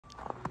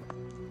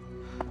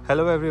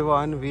Hello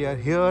everyone, we are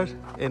here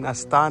in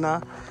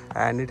Astana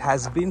and it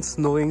has been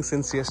snowing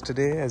since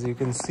yesterday. As you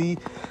can see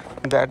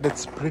that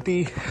it's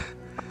pretty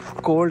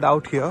cold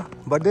out here,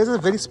 but there's a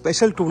very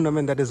special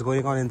tournament that is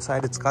going on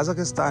inside. It's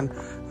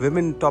Kazakhstan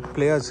women top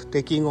players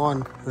taking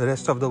on the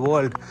rest of the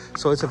world,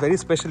 so it's a very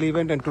special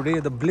event, and today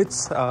the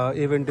blitz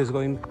event is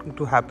going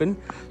to happen.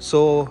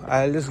 So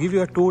I'll just give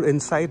you a tour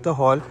inside the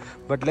hall,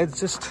 but let's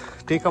just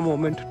take a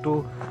moment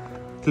to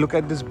look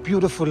at this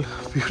beautiful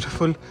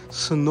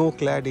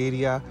snow-clad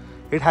area.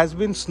 It has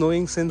been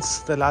snowing since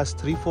the last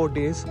 3-4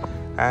 days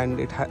and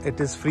it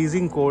is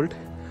freezing cold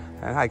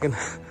and I can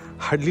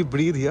hardly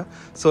breathe here.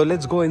 So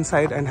let's go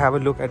inside and have a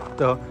look at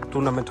the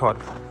tournament hall.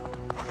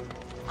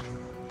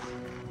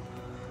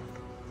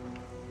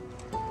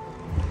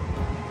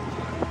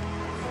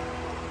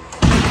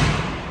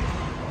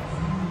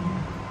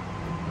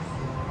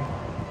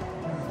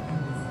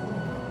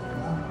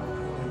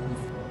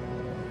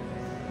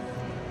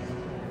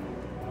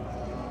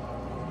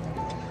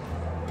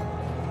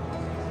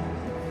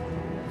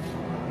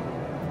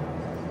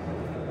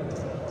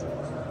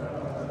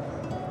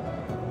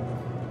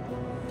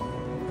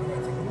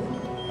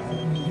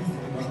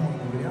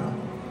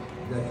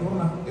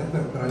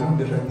 Это королем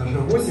бежать на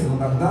g8, но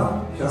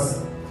тогда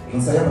сейчас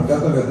жансая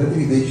подготовят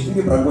d3,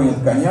 d4,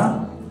 прогонят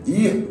коня.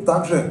 И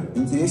также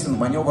интересен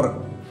маневр,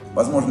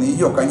 возможно,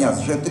 ее коня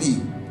с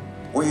g3.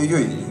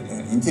 Ой-ой-ой,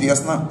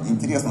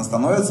 интересно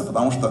становится,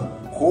 потому что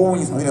Хоу,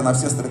 несмотря на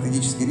все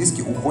стратегические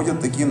риски, уходит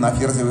таки на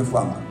ферзевый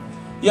фланг.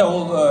 Я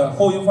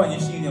Хоу Юфан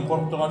ештеңеден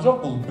қорқып тұрған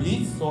жоқ, бұл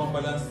блиц, соған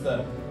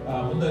байланысты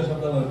бұндай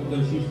жағдайлар,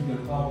 бұндай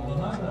шешімдер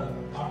қабылданады,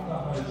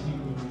 артқа қарай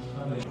шегудің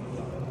ешқандай.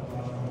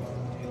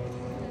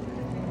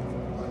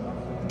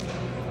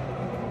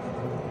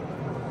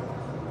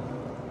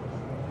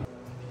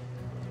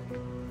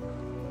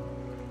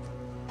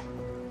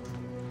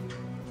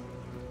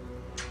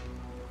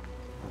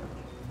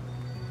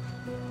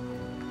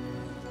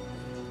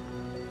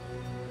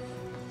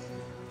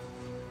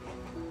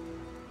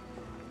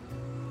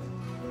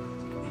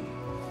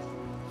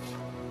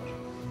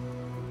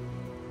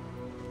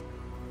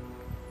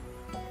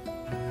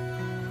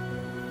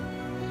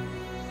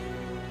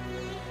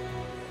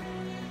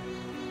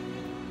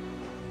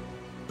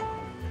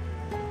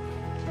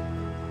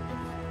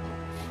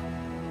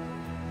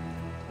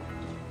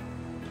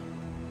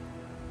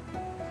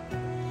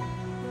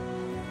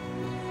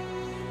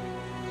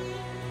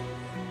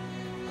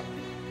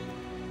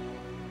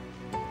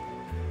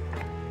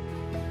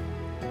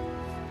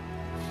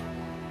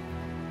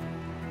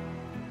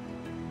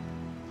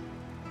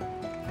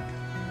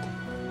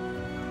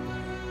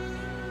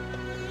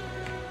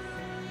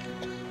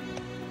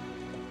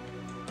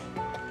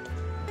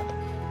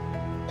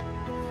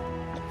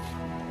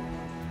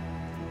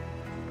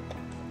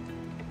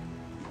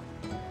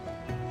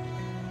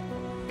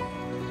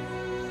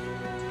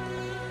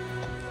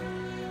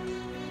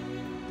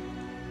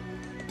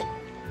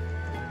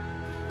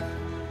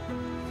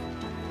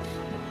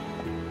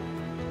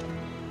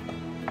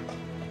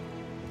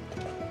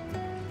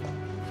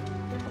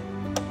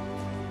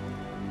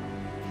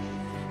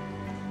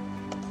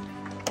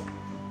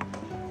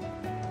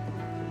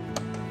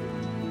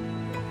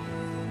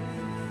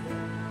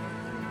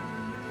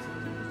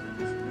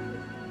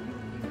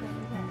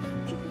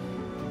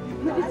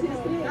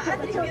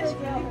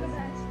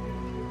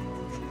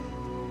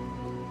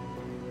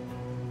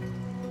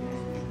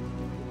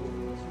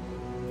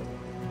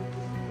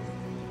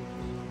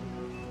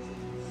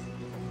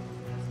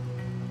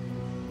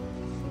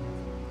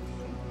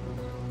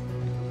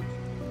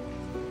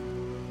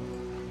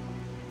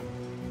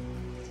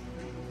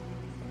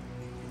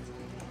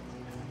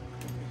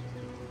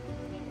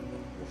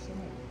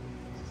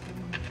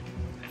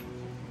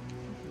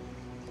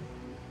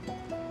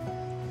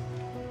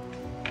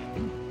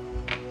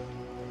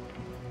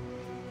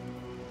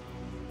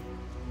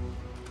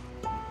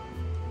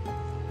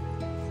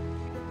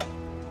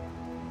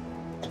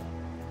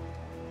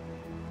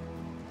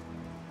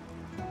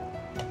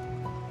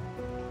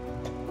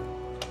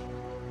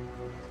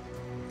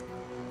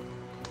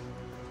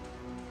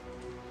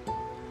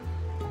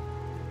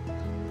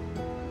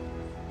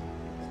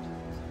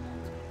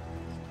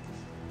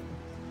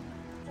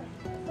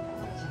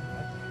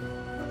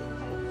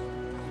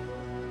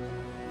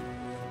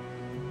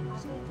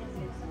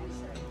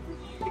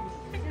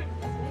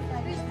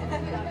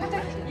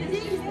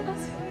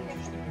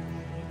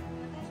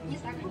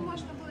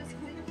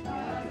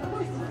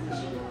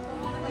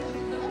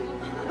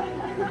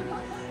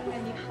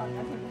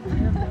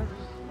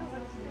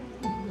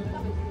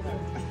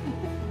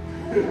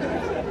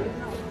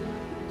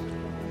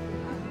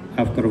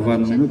 After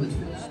 1 minute,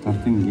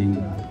 starting game.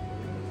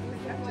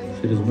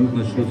 Через минут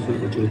начнется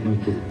очередной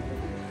тур.